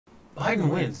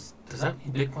Biden wins, does that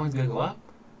mean Bitcoin's going to go up?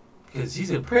 Because he's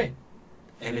going to print.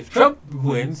 And if Trump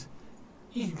wins,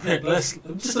 he can print less,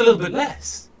 just a little bit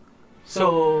less.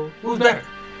 So, who's better?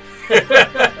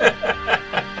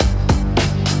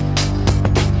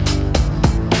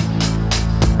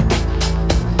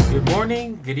 Good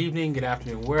morning, good evening, good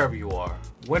afternoon, wherever you are,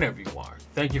 whenever you are.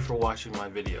 Thank you for watching my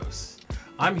videos.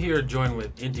 I'm here joined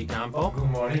with Inti Campo. Good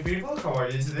morning, people. How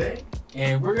are you today?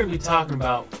 And we're going to be talking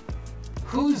about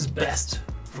who's best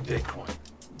for Bitcoin,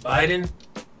 Biden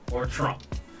or Trump.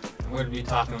 And we're going to be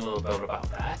talking a little bit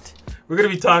about that. We're going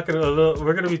to be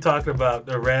talking about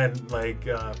Iran,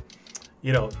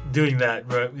 doing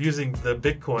that, using the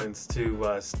Bitcoins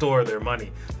to store their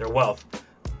money, their wealth.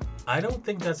 I don't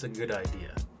think that's a good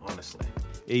idea, honestly.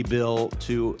 A bill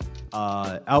to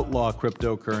outlaw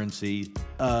cryptocurrency.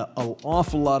 An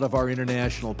awful lot of our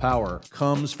international power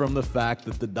comes from the fact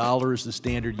that the dollar is the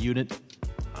standard unit.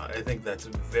 I think that's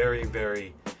very,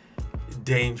 very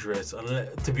dangerous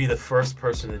to be the first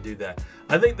person to do that.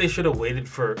 I think they should have waited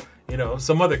for,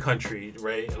 some other country,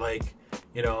 right? Like,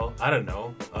 I don't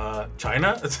know,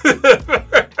 China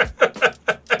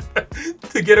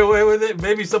to get away with it.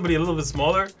 Maybe somebody a little bit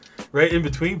smaller, right, in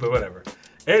between, but whatever.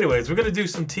 Anyways, we're going to do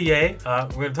some TA. We're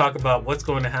going to talk about what's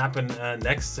going to happen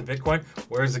next to Bitcoin.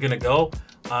 Where is it going to go?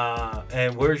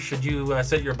 And where should you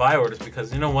set your buy orders?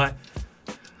 Because you know what?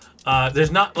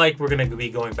 There's not like we're going to be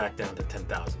going back down to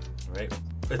 10,000, right?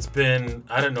 It's been,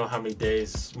 I don't know how many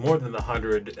days, more than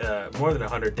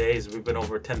 100 days. We've been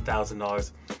over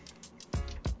 $10,000.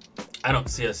 I don't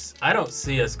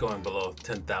see us going below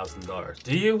 $10,000.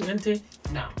 Do you, Inti?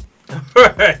 No.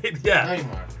 Right, yeah. No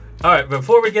anymore. All right,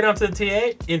 before we get onto the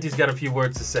TA, Inti's got a few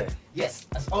words to say. Yes,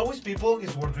 as always, people,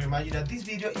 it's worth to remind you that this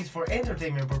video is for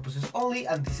entertainment purposes only,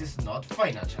 and this is not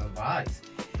financial advice.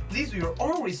 Please do your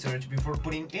own research before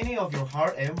putting any of your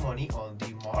hard-earned money on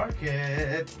the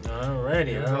market.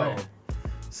 Alrighty, all right.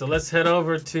 So let's head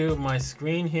over to my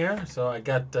screen here. So I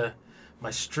got my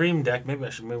Stream Deck. Maybe I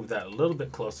should move that a little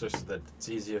bit closer so that it's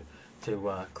easier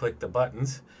to click the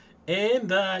buttons. And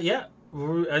yeah.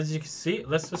 As you can see,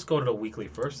 let's just go to the weekly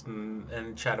first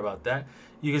and chat about that.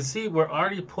 You can see we're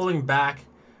already pulling back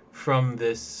from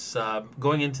this,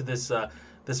 going into this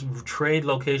this trade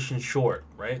location short,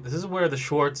 right? This is where the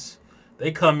shorts,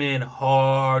 they come in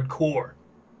hardcore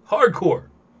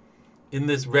in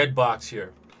this red box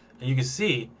here. And you can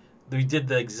see we did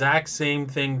the exact same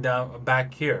thing down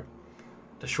back here.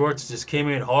 The shorts just came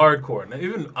in hardcore. Now,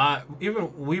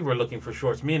 even we were looking for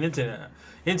shorts. Me and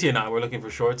Inti and I were looking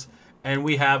for shorts. And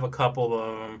we have a couple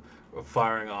of them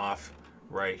firing off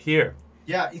right here.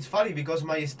 Yeah, it's funny because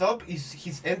my stop is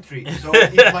his entry. So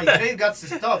if my trade gets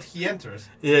stopped, he enters.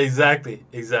 Yeah, exactly.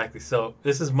 So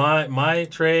this is my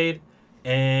trade,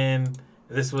 and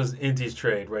this was Inti's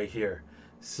trade right here.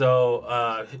 So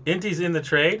Inti's in the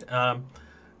trade.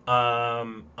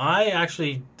 I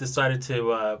actually decided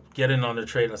to get in on the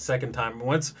trade a second time.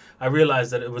 Once I realized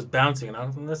that it was bouncing,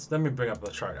 and let me bring up the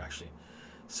chart actually.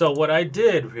 So what I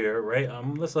did here, right?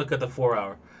 Let's look at the 4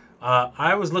 hour.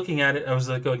 I was looking at it. I was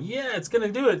like going, yeah, it's gonna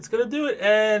do it. It's gonna do it.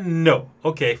 And no,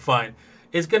 okay, fine.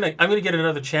 I'm gonna get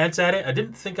another chance at it. I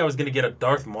didn't think I was gonna get a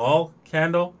Darth Maul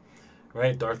candle,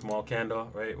 right? Darth Maul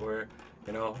candle, right? Where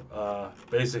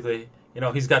basically,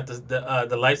 he's got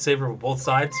the lightsaber with both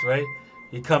sides, right?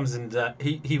 He comes and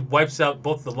he wipes out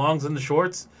both the longs and the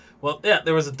shorts. Well, yeah,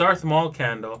 there was a Darth Maul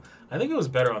candle. I think it was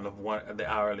better on the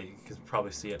hourly. You can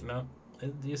probably see it. No.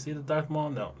 Do you see the Darth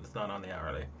Maul? No, it's not on the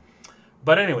hourly.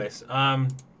 But anyways, right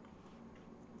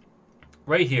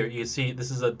here, you see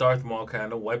this is a Darth Maul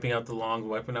candle, wiping out the longs,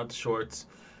 wiping out the shorts,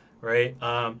 right?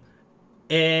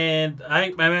 And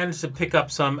I managed to pick up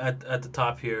some at the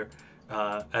top here,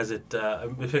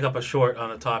 pick up a short on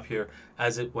the top here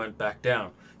as it went back down.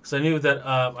 Because I knew that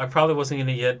I probably wasn't going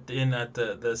to get in at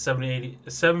the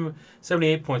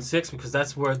 78.6 because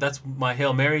that's my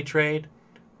Hail Mary trade.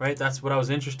 Right, that's what I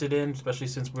was interested in, especially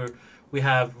since we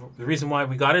have the reason why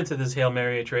we got into this Hail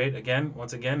Mary trade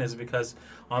once again is because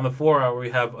on the 4 hour we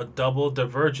have a double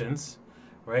divergence,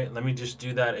 right? Let me just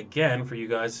do that again for you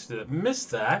guys that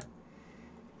missed that.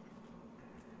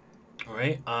 All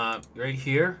right, right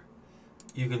here,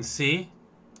 you can see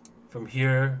from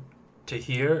here to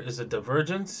here is a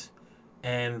divergence,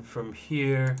 and from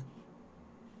here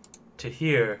to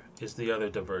here is the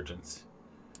other divergence.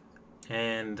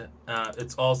 And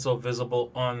it's also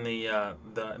visible on the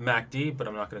MACD, but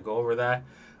I'm not going to go over that.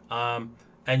 And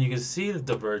you can see the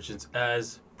divergence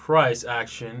as price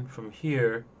action from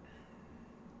here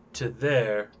to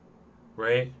there,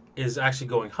 right, is actually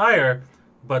going higher,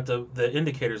 but the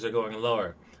indicators are going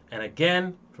lower. And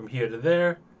again, from here to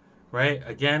there, right?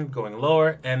 Again, going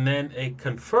lower, and then it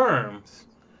confirms,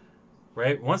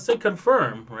 right? Once they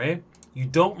confirm, right, you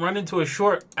don't run into a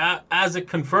short as it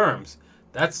confirms.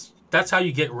 That's how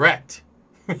you get wrecked,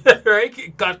 right?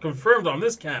 It got confirmed on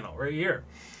this candle right here.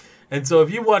 And so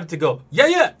if you wanted to go,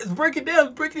 yeah, it's break it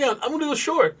down, I'm gonna go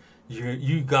short,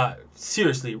 you got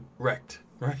seriously wrecked,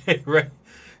 right? Right.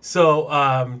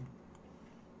 So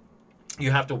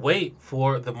you have to wait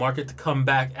for the market to come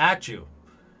back at you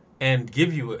and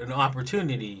give you an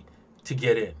opportunity to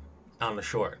get in on the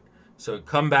short. So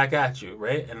come back at you,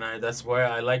 right? And that's where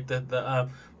I like the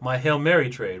my Hail Mary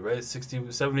trade, right?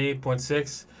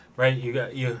 78.6, right?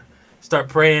 You start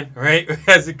praying, right?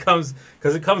 As it comes,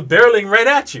 because it comes barreling right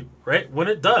at you, right? When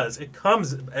it does, it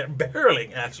comes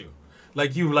barreling at you.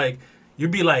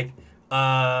 You'd be like,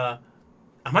 am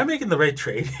I making the right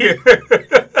trade here?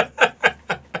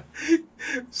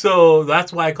 So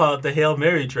that's why I call it the Hail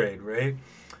Mary trade, right?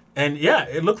 And yeah,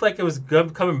 it looked like it was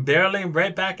coming barreling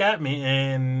right back at me,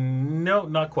 and no,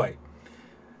 not quite.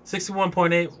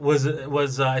 61.8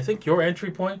 was I think your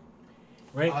entry point,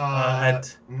 right?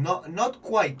 Not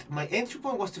quite. My entry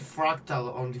point was the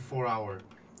fractal on the 4 hour.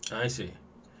 I see.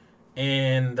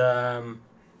 And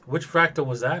which fractal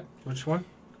was that? Which one?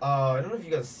 I don't know if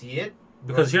you guys see it.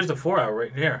 Because here's the 4 hour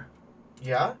right here.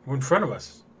 Yeah. We're in front of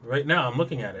us right now. I'm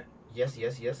looking at it. Yes.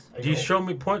 Do you show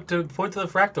me point to the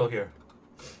fractal here?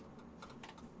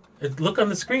 Look on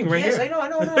the screen right here. Yes, I know. I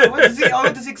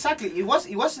want to see exactly. It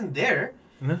wasn't there.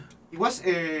 No? It was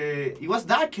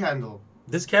that candle.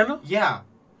 This candle? Yeah.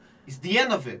 It's the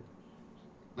end of it.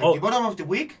 Like the bottom of the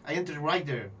wick, I entered right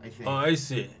there, I think. Oh, I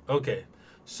see. Okay.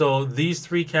 So these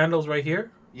 3 candles right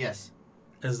here? Yes.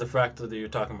 Is the fractal that you're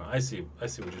talking about. I see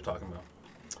what you're talking about.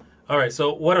 All right.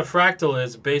 So what a fractal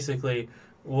is basically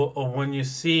when you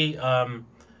see 3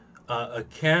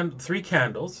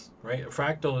 candles, right? A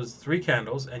fractal is 3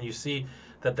 candles, and you see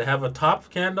that they have a top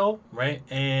candle, right?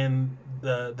 And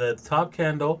the top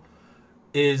candle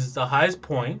is the highest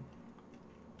point,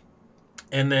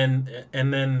 and then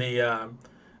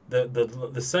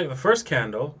the first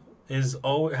candle has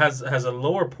a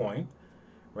lower point,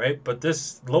 right? But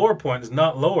this lower point is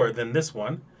not lower than this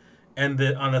one, and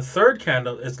on the third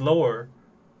candle is lower.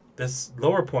 This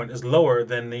lower point is lower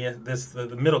than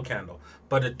the middle candle,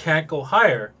 but it can't go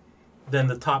higher than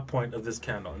the top point of this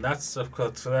candle, and that's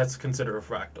considered a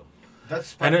fractal.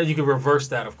 And then you can reverse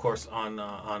that, of course,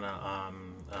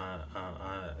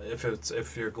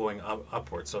 if you're going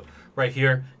upwards. So right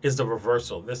here is the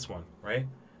reversal. This one, right,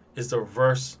 is the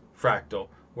reverse fractal,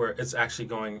 where it's actually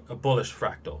going a bullish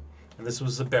fractal, and this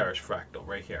was the bearish fractal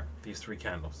right here. These 3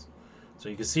 candles, so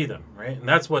you can see them, right, and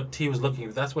that's what he was looking.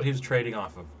 That's what he was trading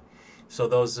off of. So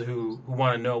those who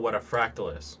want to know what a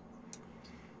fractal is.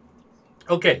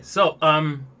 Okay, so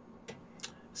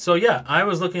yeah, I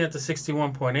was looking at the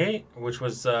 61.8, which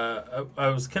was I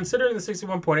was considering the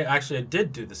 61.8. Actually, I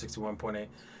did do the 61.8,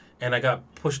 and I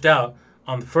got pushed out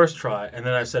on the first try. And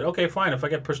then I said, okay, fine. If I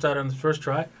get pushed out on the first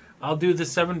try, I'll do the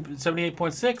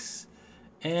 78.6.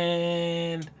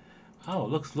 And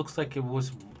looks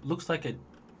like it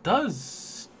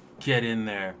does get in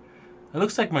there. It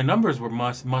looks like my numbers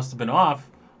must have been off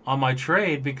on my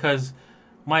trade, because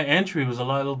my entry was a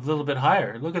little bit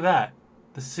higher. Look at that.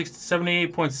 The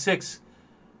 78.6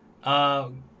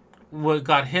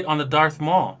 got hit on the Darth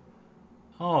Maul.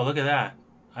 Oh, look at that.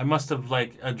 I must have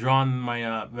drawn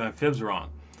my fibs wrong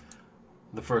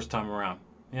the first time around.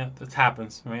 Yeah, that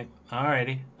happens, right?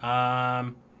 Alrighty.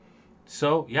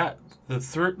 So yeah, the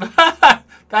third.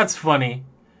 That's funny.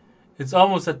 It's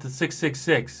almost at the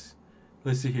 666.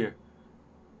 Let's see here.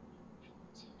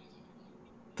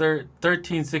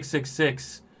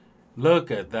 13666.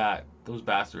 Look at that. Those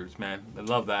bastards, man. I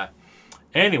love that.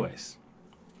 Anyways,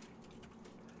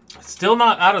 still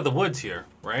not out of the woods here,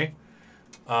 right?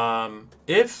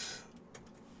 If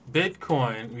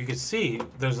Bitcoin, you can see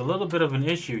there's a little bit of an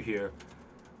issue here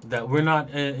that we're not,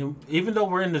 even though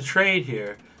we're in the trade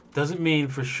here, doesn't mean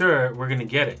for sure we're going to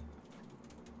get it,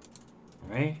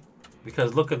 right?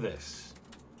 Because look at this.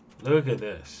 Look at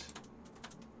this.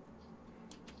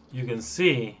 You can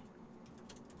see,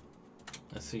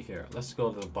 let's see here. Let's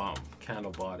go to the bottom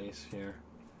candle bodies here.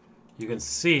 You can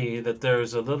see that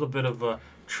there's a little bit of a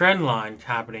trend line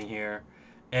happening here,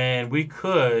 and we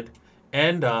could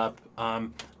end up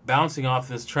bouncing off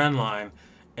this trend line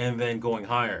and then going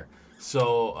higher.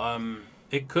 So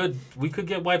we could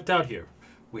get wiped out here.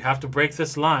 We have to break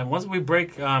this line. Once we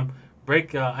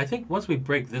I think once we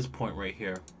break this point right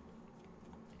here,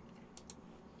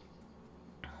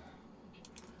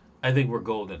 I think we're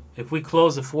golden. If we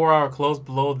close the 4-hour close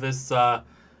below this, the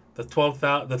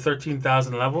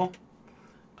 13,000 level,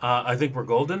 I think we're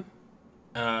golden.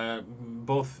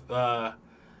 both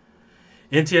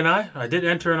Inti and I did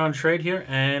enter in on trade here,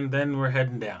 and then we're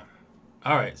heading down.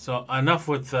 All right, so enough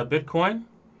with Bitcoin,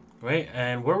 right?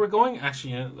 And where we're going,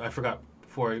 actually, I forgot,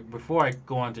 before I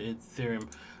go on to Ethereum,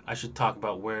 I should talk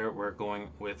about where we're going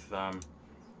with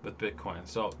Bitcoin.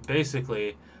 So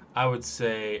basically, I would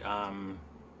say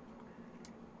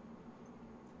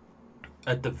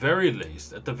at the very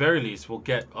least, we'll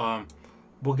get all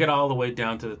the way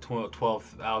down to the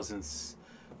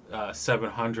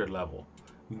 12,700 level,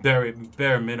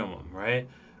 bare minimum, right?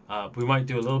 We might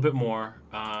do a little bit more,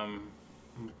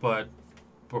 but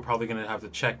we're probably going to have to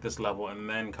check this level and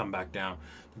then come back down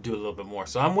to do a little bit more.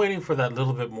 So I'm waiting for that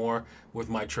little bit more with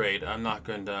my trade. I'm not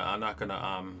going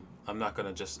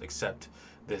to just accept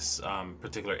this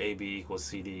particular AB equals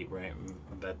CD, right?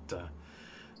 That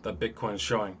Bitcoin is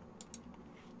showing.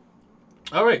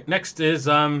 All right, next is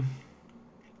Ethereum.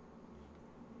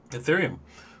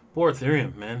 Poor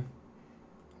Ethereum, man.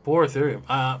 Poor Ethereum.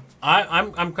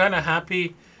 I'm kind of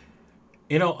happy.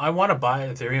 You know, I want to buy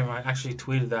Ethereum. I actually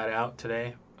tweeted that out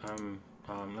today. Let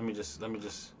me just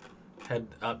head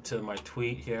up to my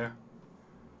tweet here.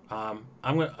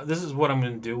 This is what I'm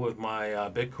gonna do with my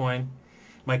Bitcoin,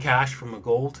 my cash from the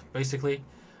gold. Basically,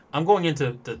 I'm going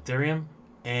into the Ethereum,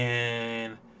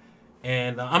 and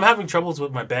I'm having troubles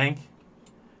with my bank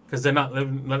because they're not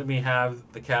letting me have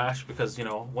the cash, because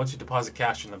once you deposit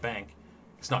cash in the bank,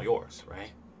 it's not yours,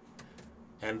 right?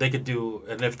 And they could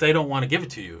and if they don't want to give it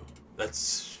to you,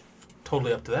 that's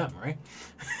totally up to them, right?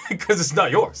 Because it's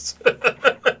not yours.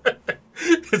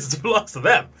 It belongs to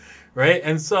them, right?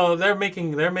 And so they're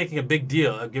making a big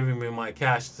deal of giving me my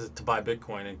cash to buy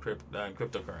Bitcoin and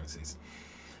cryptocurrencies,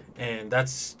 and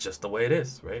that's just the way it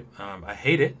is, right? I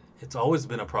hate it. It's always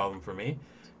been a problem for me,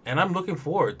 and I'm looking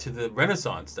forward to the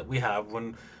renaissance that we have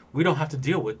when we don't have to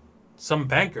deal with some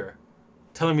banker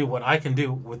telling me what I can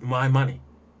do with my money.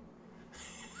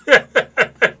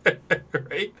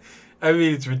 Right? I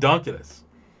mean, it's ridiculous.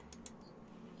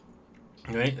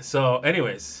 Right? So,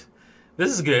 anyways,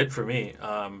 this is good for me,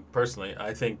 personally.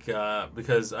 I think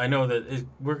because I know that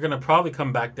we're going to probably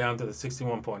come back down to the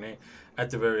 61.8 at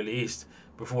the very least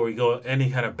before we go any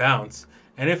kind of bounce.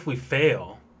 And if we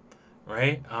fail,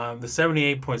 right, the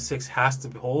 78.6 has to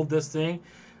hold this thing.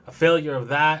 A failure of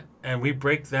that, and we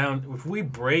break down. If we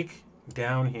break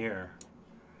down here,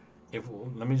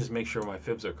 let me just make sure my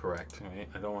fibs are correct. Right?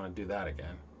 I don't want to do that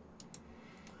again.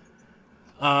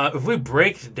 If we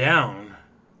break down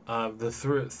through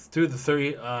the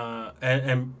 30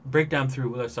 and break down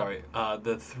through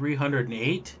the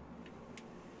 308,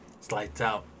 it's lights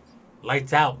out,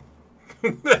 lights out,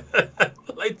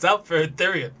 lights out for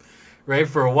Ethereum, right?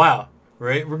 For a while,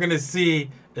 right? We're gonna see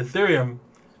Ethereum.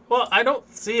 Well, I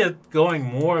don't see it going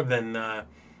more than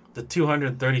the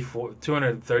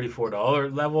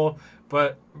 $234 level,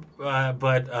 but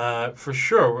for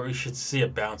sure we should see a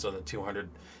bounce on the 200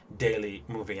 daily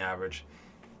moving average.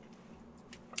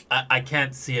 I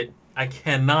can't see it. I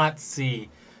cannot see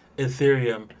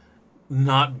Ethereum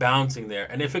not bouncing there.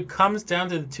 And if it comes down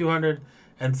to the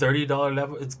 $230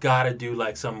 level, it's got to do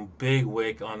like some big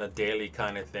wick on a daily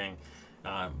kind of thing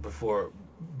before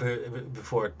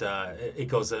it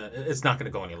goes. It's not going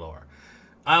to go any lower.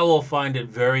 I will find it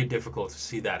very difficult to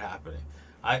see that happening.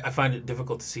 I find it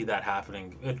difficult to see that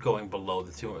happening. It going below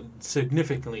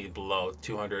significantly below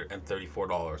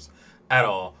 $234 at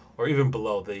all, or even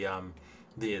below the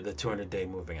 200-day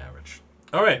moving average.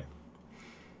 All right.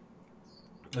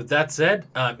 With that said,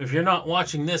 if you're not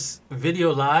watching this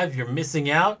video live, you're missing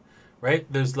out. Right?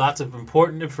 There's lots of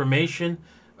important information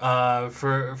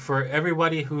for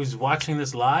everybody who's watching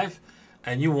this live,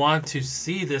 and you want to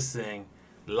see this thing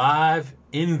live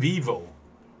in vivo,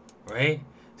 right?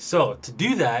 So to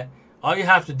do that, all you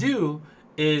have to do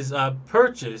is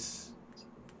purchase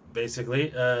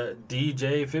basically a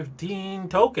DJ15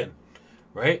 token,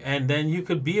 right? And then you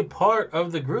could be a part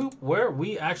of the group where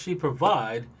we actually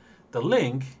provide the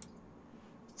link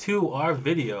to our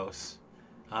videos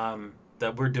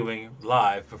that we're doing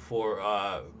live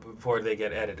before they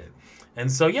get edited.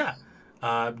 And so yeah,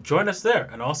 join us there.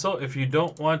 And also, if you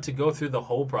don't want to go through the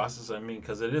whole process, I mean,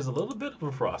 because it is a little bit of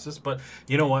a process, but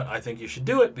you know what? I think you should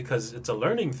do it because it's a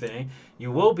learning thing.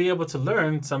 You will be able to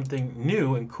learn something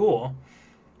new and cool,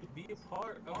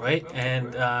 right?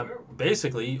 And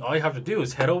basically, all you have to do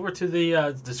is head over to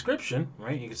the description,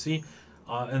 right? You can see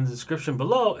in the description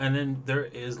below, and then there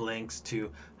is links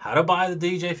to how to buy the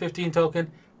DJ15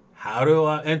 token, how to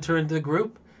enter into the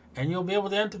group, and you'll be able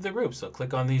to enter the group. So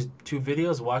click on these two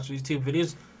videos, watch these two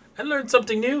videos, and learn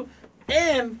something new,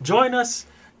 and join us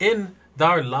in with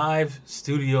our live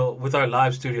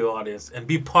studio audience and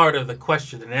be part of the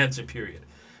question and answer period.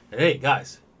 And hey,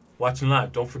 guys, watching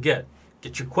live, don't forget,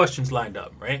 get your questions lined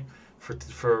up, right?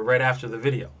 For right after the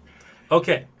video.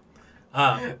 Okay.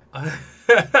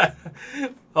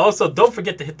 Also, don't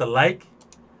forget to hit the like.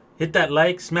 Hit that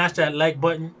like, smash that like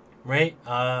button, right?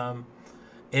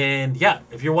 And yeah,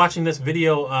 if you're watching this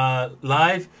video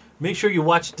live, make sure you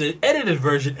watch the edited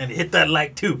version and hit that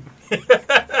like too.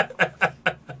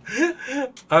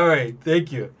 All right,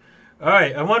 thank you. All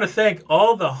right, I want to thank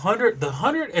all the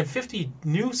 150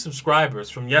 new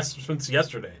subscribers since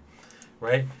yesterday,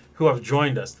 right? Who have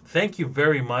joined us. Thank you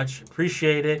very much.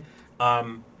 Appreciate it.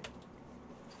 I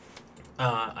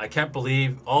can't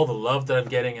believe all the love that I'm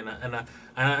getting, and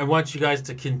I want you guys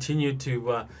to continue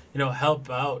to help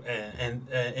out and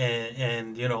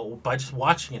by just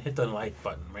watching and hit the like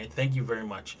button, right? Thank you very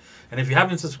much. And if you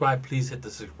haven't subscribed, please hit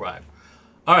the subscribe.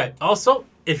 All right. Also,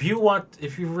 if you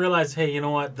realize, hey, you know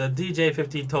what, the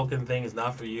DJ15 token thing is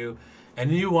not for you,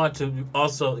 and you want to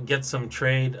also get some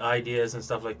trade ideas and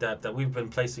stuff like that we've been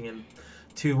placing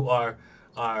into our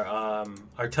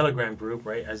Telegram group,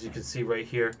 right? As you can see right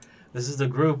here, this is the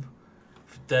group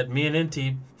that me and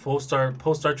Inti post our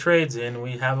trades in.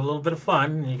 We have a little bit of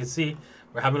fun, and you can see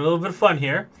we're having a little bit of fun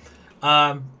here.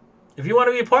 If you want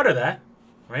to be a part of that,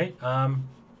 right?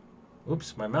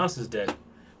 Oops, my mouse is dead.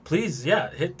 Please,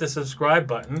 yeah, hit the subscribe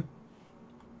button.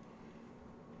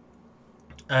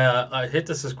 Hit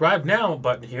the subscribe now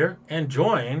button here and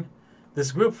join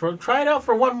this group. Try it out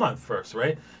for 1 month first,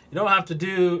 right? You don't have to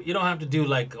do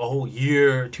like a whole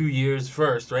year, 2 years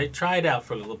first, right? Try it out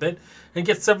for a little bit and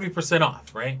get 70%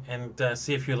 off, right? And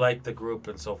see if you like the group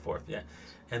and so forth, yeah.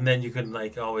 And then you can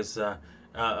like always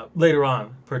later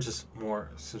on purchase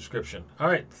more subscription. All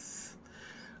right.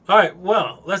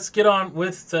 Well, let's get on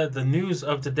with the news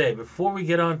of today. Before we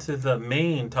get on to the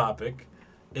main topic,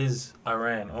 is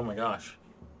Iran. Oh my gosh,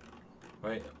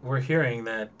 right? We're hearing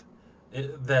that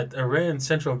Iran's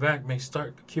central bank may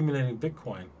start accumulating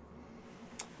Bitcoin.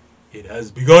 It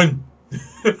has begun.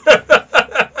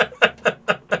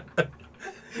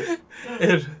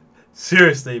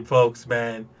 Seriously, folks,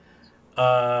 man,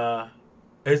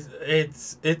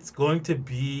 it's going to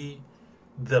be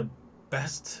the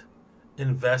best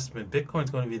investment. Bitcoin's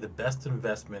going to be the best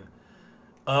investment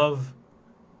of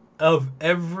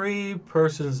every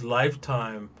person's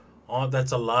lifetime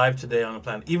that's alive today on the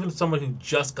planet. Even someone who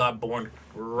just got born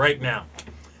right now,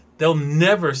 they'll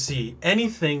never see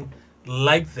anything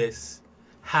like this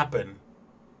happen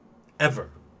ever,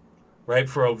 right?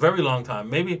 For a very long time,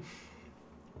 maybe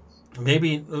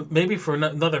for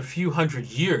another few hundred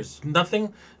years.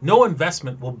 No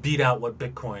investment will beat out what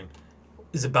Bitcoin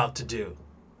is about to do,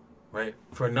 right?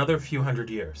 For another few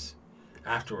hundred years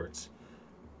afterwards,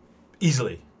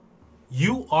 easily.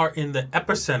 You are in the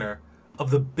epicenter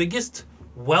of the biggest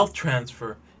wealth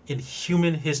transfer in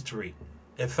human history.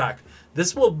 In fact,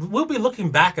 we'll be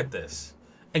looking back at this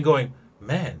and going,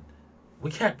 man, we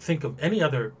can't think of any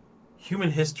other human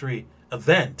history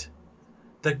event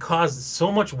that caused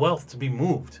so much wealth to be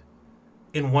moved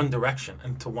in one direction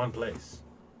and to one place.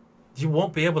 You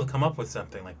won't be able to come up with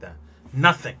something like that.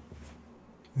 Nothing.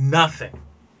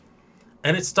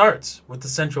 And it starts with the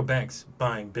central banks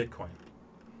buying Bitcoin,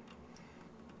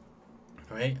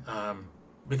 right?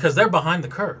 Because they're behind the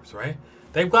curves, right?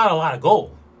 They've got a lot of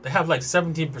gold. They have like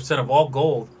 17% of all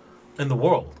gold in the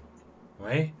world,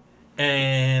 right?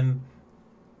 And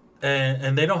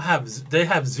they have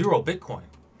zero Bitcoin,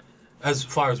 as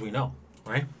far as we know,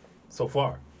 right? So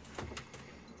far.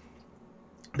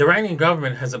 The Iranian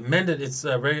government has amended its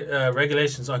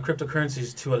regulations on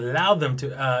cryptocurrencies to allow them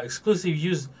to exclusively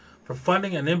use for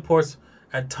funding and imports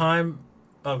at time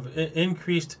of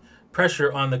increased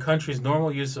pressure on the country's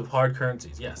normal use of hard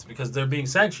currencies. Yes, because they're being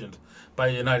sanctioned by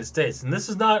the United States. And this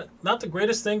is not the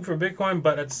greatest thing for Bitcoin,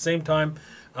 but at the same time,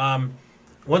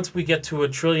 once we get to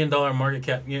 $1 trillion market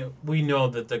cap, we know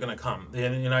that they're going to come. The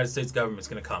United States government's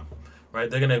going to come, right?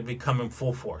 They're going to be coming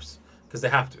full force because they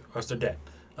have to, or else they're dead.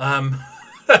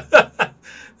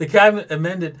 The cabinet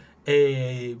amended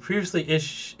a previously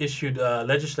issued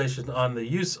legislation on the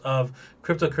use of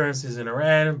cryptocurrencies in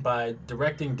Iran by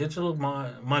directing digital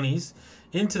monies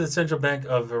into the Central Bank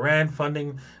of Iran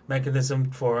funding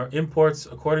mechanism for imports,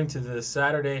 according to the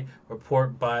Saturday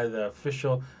report by the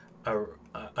official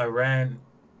Iran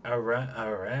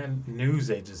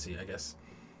news agency, I guess.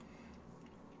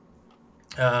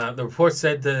 The report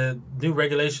said the new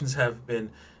regulations have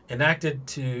been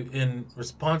enacted in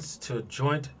response to a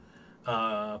joint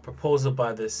proposal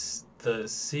by the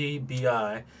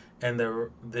CBI and the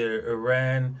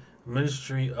Iran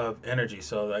Ministry of Energy.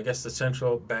 So I guess the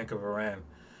Central Bank of Iran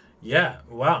Yeah.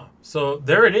 Wow. So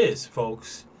there it is,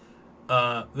 folks.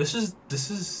 This is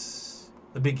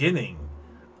the beginning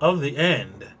of the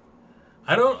end.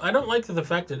 I don't like the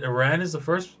fact that Iran is the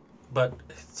first, but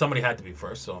somebody had to be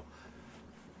first. So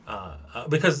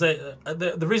because the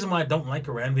reason why I don't like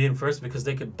Iran being first is because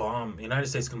they could bomb. The United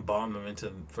States can bomb them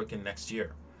into freaking next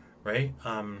year, right?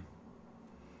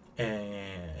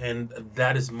 And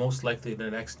that is most likely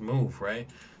the next move, right?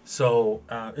 So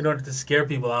in order to scare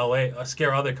people away,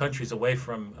 scare other countries away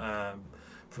from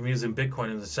using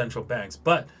Bitcoin in the central banks,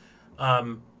 but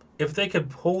if they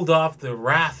could hold off the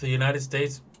wrath of the United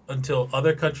States until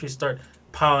other countries start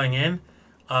piling in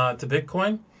to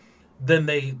Bitcoin, then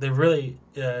they really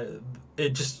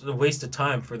it's just a waste of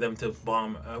time for them to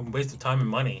bomb, a waste of time and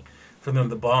money for them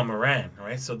to bomb Iran,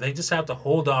 right? So they just have to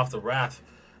hold off the wrath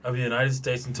of the United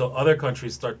States until other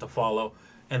countries start to follow,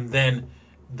 and then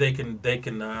they can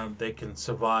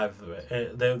survive.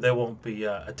 They won't be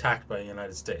attacked by the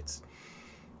United States.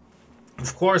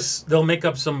 Of course, they'll make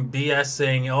up some BS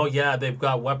saying, "Oh yeah, they've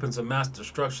got weapons of mass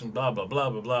destruction, blah blah blah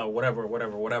blah blah, whatever,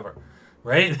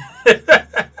 right?"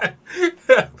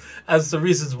 As the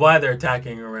reasons why they're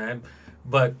attacking Iran,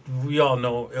 but we all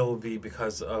know it will be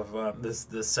because of this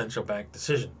central bank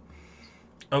decision.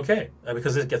 Okay,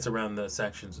 because it gets around the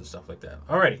sanctions and stuff like that.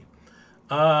 Alrighty,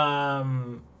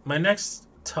 my next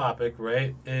topic,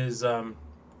 right, is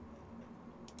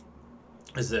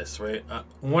this, right?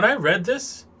 When I read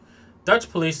this.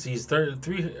 Dutch police seized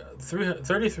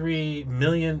 33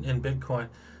 million in Bitcoin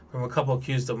from a couple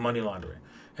accused of money laundering.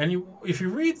 And if you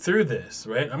read through this,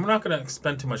 right, I'm not going to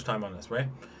spend too much time on this, right?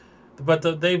 But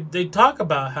they talk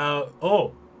about how,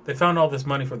 they found all this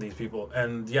money from these people,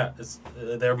 and yeah,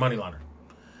 they're money laundering.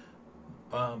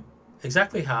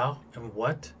 Exactly how and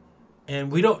what,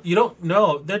 and you don't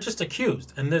know. They're just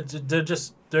accused, and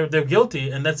they're guilty,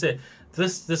 and that's it.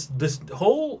 This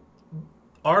whole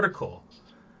article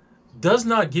does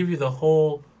not give you the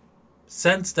whole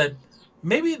sense that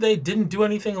maybe they didn't do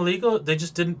anything illegal. They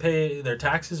just didn't pay their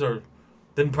taxes, or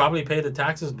didn't properly pay the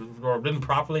taxes, or didn't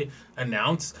properly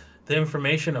announce the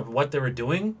information of what they were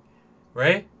doing,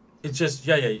 right? It's just,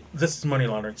 yeah, this is money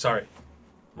laundering, sorry,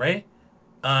 right?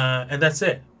 And that's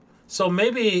it. So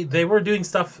maybe they were doing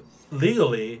stuff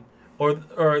legally,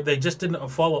 or they just didn't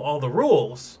follow all the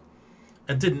rules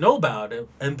and didn't know about it,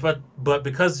 but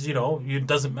because it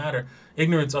doesn't matter.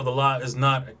 Ignorance of the law is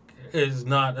not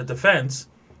a defense.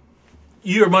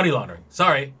 You're money laundering.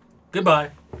 Sorry,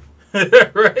 goodbye,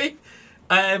 right?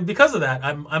 And because of that,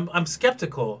 I'm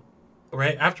skeptical,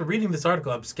 right? After reading this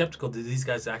article, I'm skeptical that these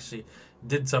guys actually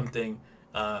did something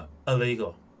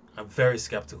illegal. I'm very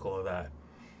skeptical of that.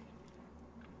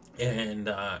 And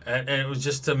it was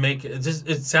just to make it.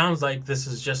 It sounds like this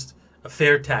is just a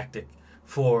fair tactic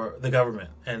for the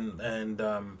government, and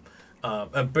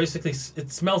basically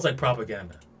it smells like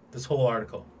propaganda. This whole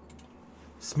article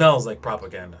smells like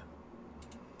propaganda.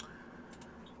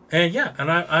 And yeah, and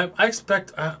I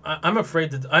expect, I'm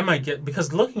afraid that I might get,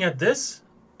 because looking at this,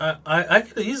 I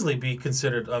could easily be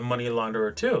considered a money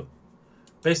launderer too,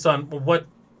 based on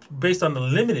the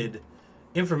limited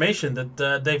information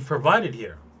that they've provided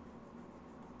here.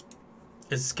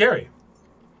 It's scary.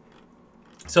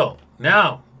 So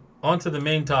now on to the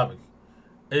main topic,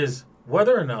 is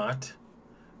whether or not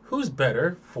who's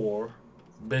better for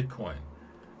Bitcoin,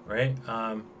 right?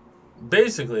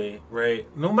 Basically, right,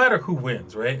 no matter who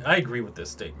wins, right? I agree with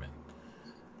this statement.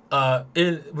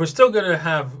 We're still going to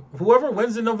have, whoever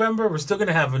wins in November, we're still going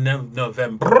to have a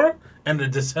November and a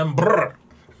December.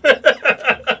 Right?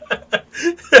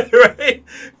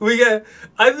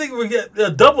 I think we get a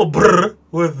double brr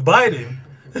with Biden.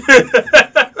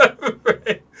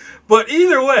 Right? But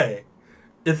either way,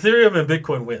 Ethereum and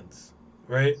Bitcoin wins,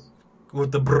 right?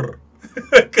 With the brr.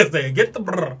 Because they get the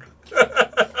brr.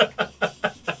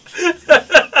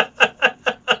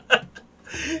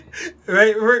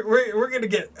 Right? We're going to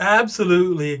get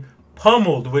absolutely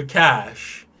pummeled with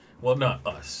cash. Well, not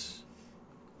us.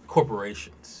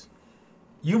 Corporations.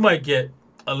 You might get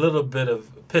a little bit of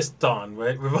pissed on,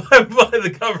 right? Revived by the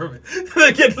government.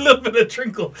 They get a little bit of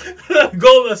trinkle.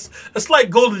 A slight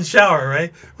golden shower,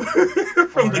 right?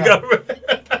 From the government.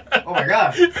 Oh my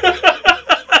God.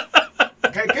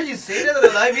 Can you say that in a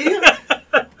live video?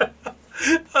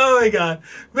 Oh my God.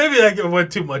 Maybe I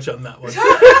went too much on that one.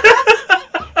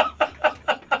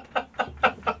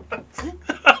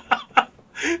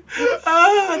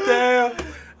 Oh, damn.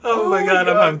 Oh my God,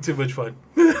 I'm having too much fun.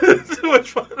 Too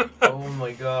much fun. Oh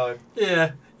my God.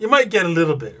 Yeah, you might get a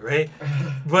little bit, right?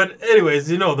 But anyways,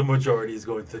 the majority is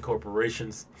going to the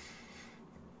corporations.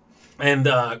 And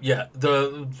yeah,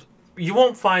 you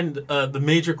won't find the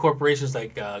major corporations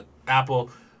like Apple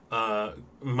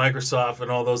Microsoft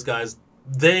and all those guys,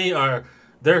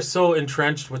 they're so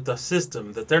entrenched with the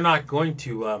system that they're not going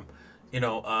to,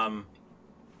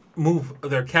 move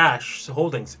their cash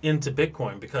holdings into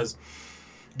Bitcoin because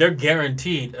they're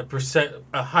guaranteed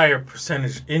a higher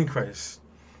percentage increase,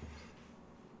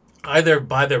 either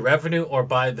by their revenue or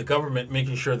by the government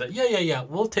making sure that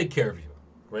we'll take care of you,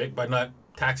 right? By not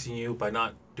taxing you, by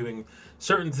not doing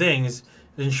certain things,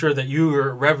 ensure that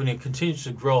your revenue continues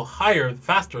to grow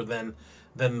faster than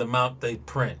the amount they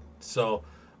print. So,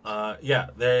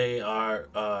 they are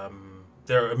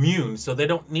they're immune, so they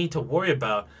don't need to worry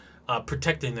about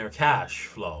protecting their cash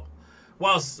flow,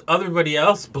 whilst everybody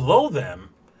else below them,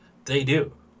 they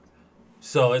do.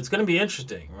 So it's going to be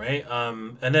interesting, right?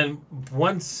 And then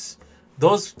once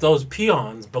those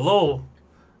peons below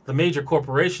the major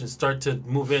corporations start to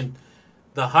move in,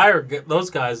 those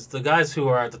guys, the guys who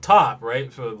are at the top,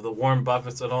 right, for the Warren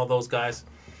Buffetts and all those guys,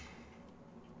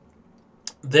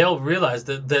 they'll realize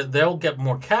that they'll get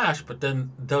more cash, but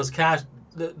then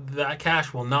that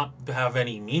cash will not have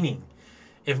any meaning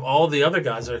if all the other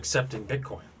guys are accepting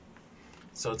Bitcoin.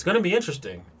 So it's going to be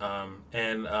interesting.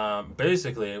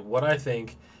 Basically, what I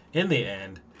think in the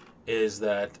end is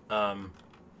that,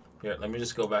 here, let me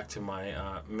just go back to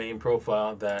my main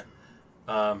profile, that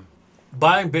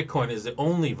buying Bitcoin is the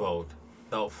only vote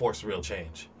that will force real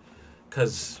change.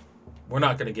 Because we're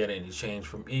not going to get any change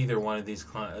from either one of these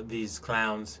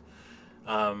clowns.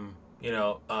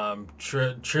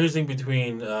 Choosing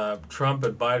between Trump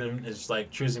and Biden is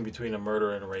like choosing between a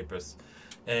murderer and a rapist,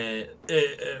 and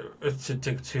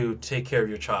to take care of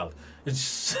your child.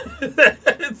 It's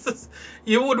just,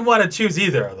 you wouldn't want to choose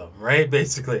either of them, right?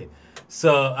 Basically,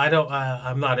 so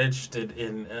I'm not interested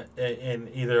in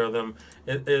either of them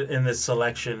in this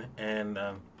selection, and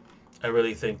I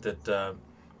really think that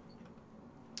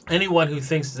anyone who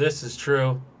thinks this is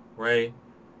true, right?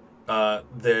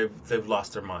 They've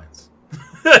lost their minds.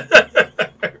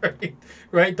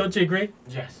 Right? Don't you agree?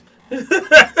 Yes.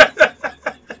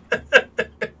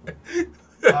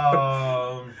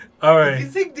 All right. If you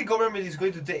think the government is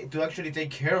going to actually take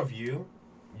care of you,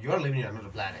 you are living in another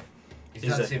planet. It's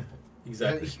that simple.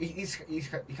 Exactly.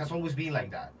 It has always been like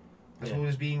that. It's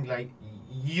always been like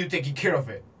you taking care of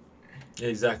it.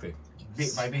 Exactly.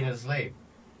 By being a slave.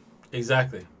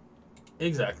 Exactly.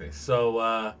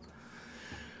 So,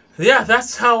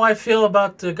 that's how I feel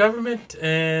about the government,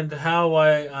 and how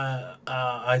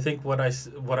I think what I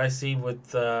see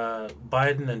with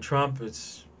Biden and Trump.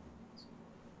 It's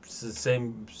the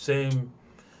same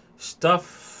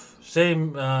stuff,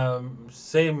 same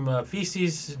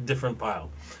feces, different pile.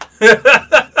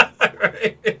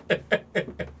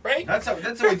 Right? That's a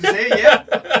way to say it, yeah.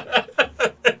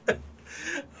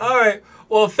 All right.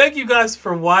 Well, thank you guys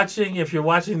for watching. If you're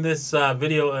watching this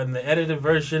video in the edited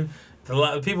version,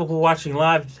 the people who are watching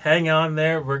live, hang on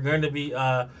there. We're going to be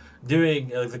doing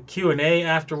the Q&A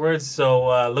afterwards,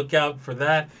 so look out for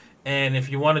that. And if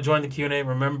you want to join the Q&A,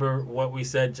 remember what we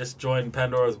said. Just join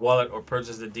Pandora's wallet or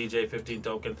purchase the DJ15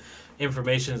 token.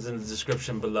 Information is in the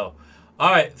description below. All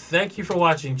right. Thank you for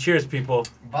watching. Cheers, people.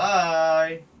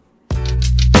 Bye.